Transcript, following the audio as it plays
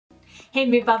Hey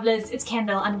Movebubblers, it's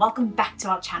Kendall and welcome back to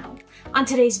our channel. On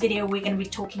today's video we're going to be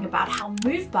talking about how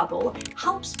Movebubble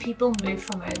helps people move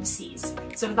from overseas.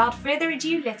 So without further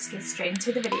ado, let's get straight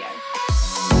into the video.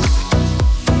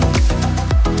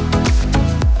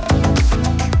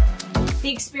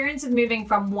 The experience of moving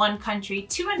from one country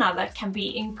to another can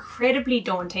be incredibly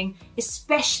daunting,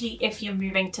 especially if you're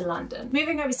moving to London.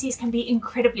 Moving overseas can be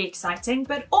incredibly exciting,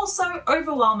 but also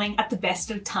overwhelming at the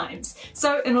best of times.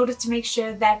 So in order to make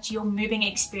sure that your moving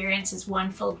experience is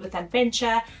one filled with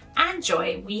adventure and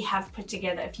joy, we have put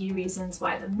together a few reasons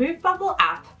why the Movebubble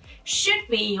app should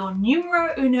be your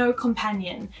numero uno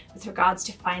companion with regards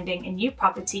to finding a new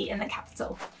property in the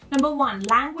capital. Number one,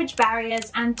 language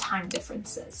barriers and time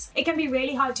differences. It can be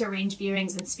really hard to arrange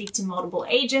viewings and speak to multiple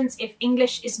agents if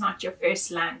English is not your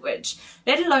first language,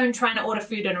 let alone trying to order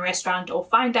food in a restaurant or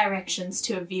find directions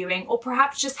to a viewing, or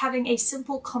perhaps just having a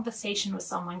simple conversation with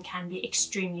someone can be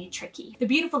extremely tricky. The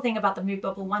beautiful thing about the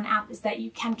Movebubble One app is that you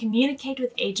can communicate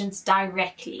with agents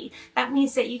directly. That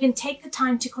means that you can take the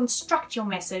time to construct your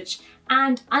message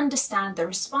and understand the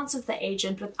response of the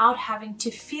agent without having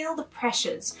to feel the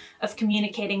pressures of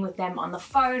communicating with them on the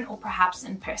phone or perhaps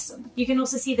in person. You can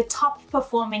also see the top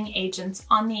performing agents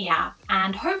on the app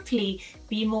and hopefully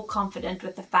be more confident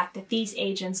with the fact that these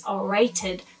agents are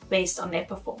rated based on their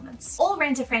performance. All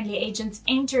renter-friendly agents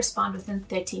aim to respond within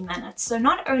 30 minutes. So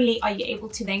not only are you able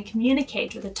to then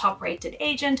communicate with a top-rated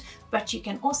agent, but you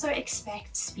can also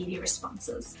expect speedy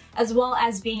responses. As well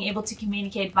as being able to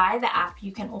communicate via the app,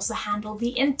 you can also handle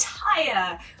the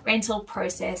entire rental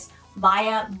process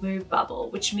via Movebubble,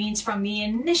 which means from the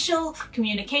initial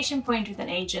communication point with an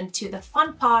agent to the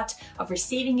fun part of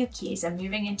receiving your keys and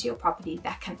moving into your property,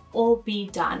 that can all be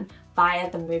done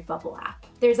via the Movebubble app.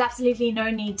 There's absolutely no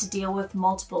need to deal with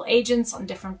multiple agents on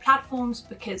different platforms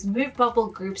because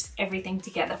Movebubble groups everything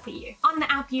together for you. On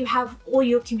the app, you have all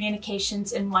your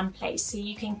communications in one place, so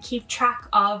you can keep track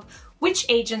of which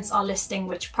agents are listing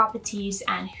which properties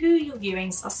and who your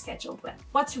viewings are scheduled with.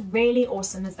 What's really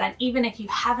awesome is that even if you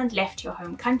haven't left your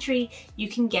home country, you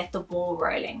can get the ball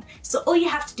rolling. So all you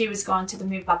have to do is go onto the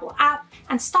Movebubble app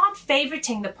and start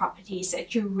favoriting the properties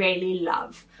that you really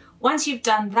love. Once you've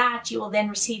done that, you will then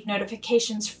receive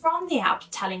notifications from the app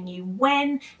telling you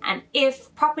when and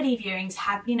if property viewings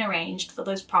have been arranged for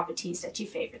those properties that you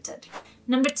favorited.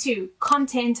 Number two,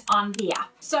 content on the app.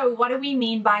 So what do we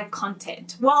mean by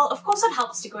content? Well, of course it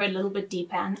helps to go a little bit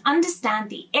deeper and understand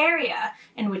the area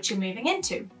in which you're moving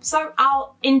into. So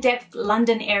our in-depth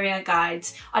London area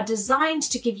guides are designed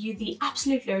to give you the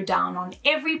absolute lowdown on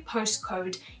every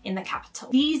postcode in the capital.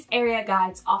 These area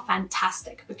guides are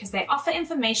fantastic because they offer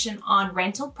information on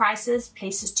rental prices,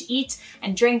 places to eat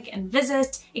and drink and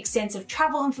visit, extensive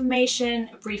travel information,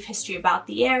 a brief history about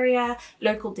the area,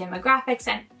 local demographics,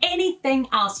 and anything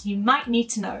else you might need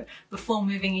to know before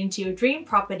moving into your dream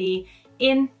property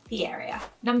in the area.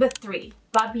 Number three,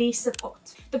 bubbly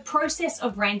support. The process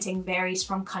of renting varies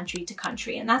from country to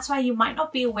country, and that's why you might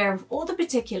not be aware of all the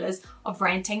particulars of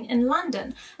renting in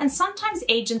London. And sometimes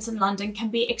agents in London can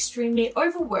be extremely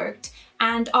overworked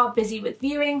and are busy with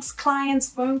viewings, clients,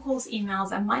 phone calls,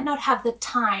 emails, and might not have the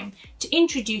time to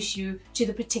introduce you to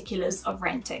the particulars of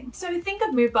renting. So think of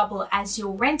Movebubble as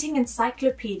your renting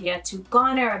encyclopedia to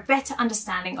garner a better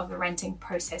understanding of the renting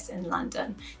process in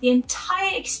London. The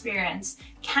entire experience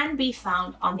can be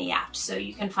found on the app, so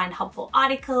you can find helpful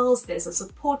articles, there's a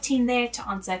support team there to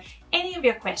answer any of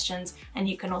your questions, and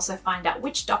you can also find out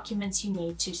which documents you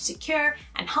need to secure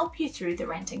and help you through the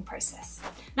renting process.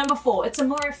 Number four, it's a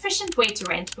more efficient way to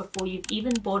rent before you've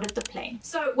even boarded the plane.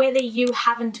 So whether you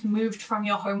haven't moved from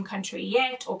your home country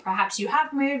yet, or perhaps you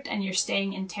have moved and you're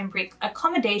staying in temporary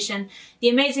accommodation, the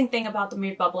amazing thing about the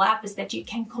Movebubble app is that you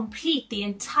can complete the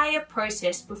entire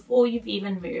process before you've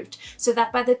even moved, so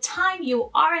that by the time you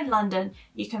are in London,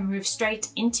 you can move straight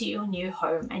into your new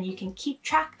home and you can keep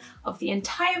track of the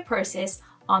entire process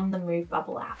on the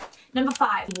Movebubble app. Number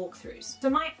five, walkthroughs. So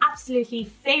my absolutely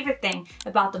favorite thing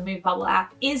about the Movebubble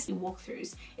app is the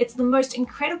walkthroughs. It's the most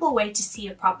incredible way to see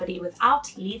a property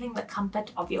without leaving the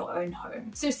comfort of your own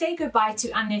home. So say goodbye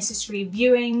to unnecessary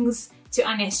viewings, to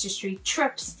unnecessary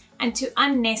trips, and to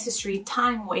unnecessary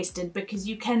time wasted, because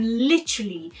you can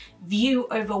literally view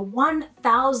over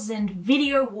 1,000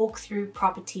 video walkthrough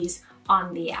properties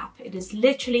on the app. It is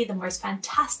literally the most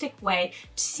fantastic way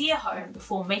to see a home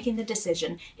before making the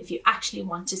decision if you actually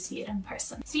want to see it in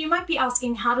person. So you might be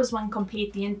asking, how does one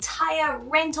complete the entire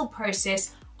rental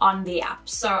process on the app?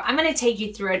 So I'm going to take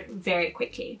you through it very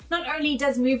quickly. Not only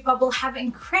does Movebubble have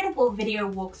incredible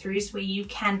video walkthroughs where you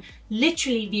can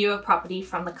literally view a property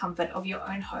from the comfort of your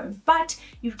own home, but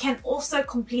you can also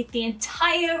complete the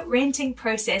entire renting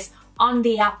process on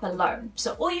the app alone.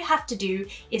 So all you have to do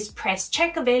is press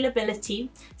check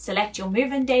availability, select your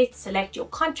move-in date, select your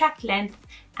contract length,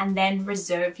 and then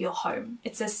reserve your home.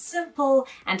 It's as simple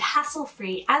and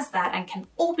hassle-free as that and can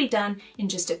all be done in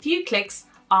just a few clicks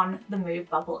on the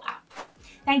Movebubble app.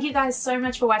 Thank you guys so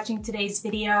much for watching today's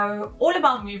video all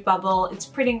about Movebubble. It's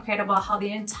pretty incredible how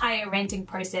the entire renting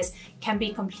process can be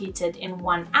completed in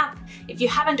one app. If you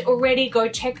haven't already, go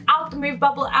check out the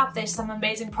Movebubble app. There's some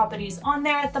amazing properties on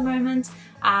there at the moment,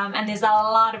 and there's a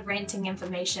lot of renting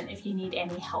information if you need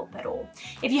any help at all.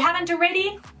 If you haven't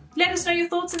already, let us know your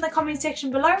thoughts in the comment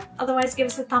section below. Otherwise, give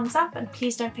us a thumbs up and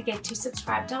please don't forget to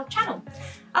subscribe to our channel.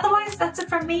 Otherwise, that's it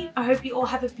from me. I hope you all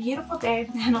have a beautiful day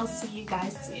and I'll see you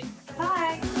guys soon.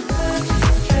 Bye!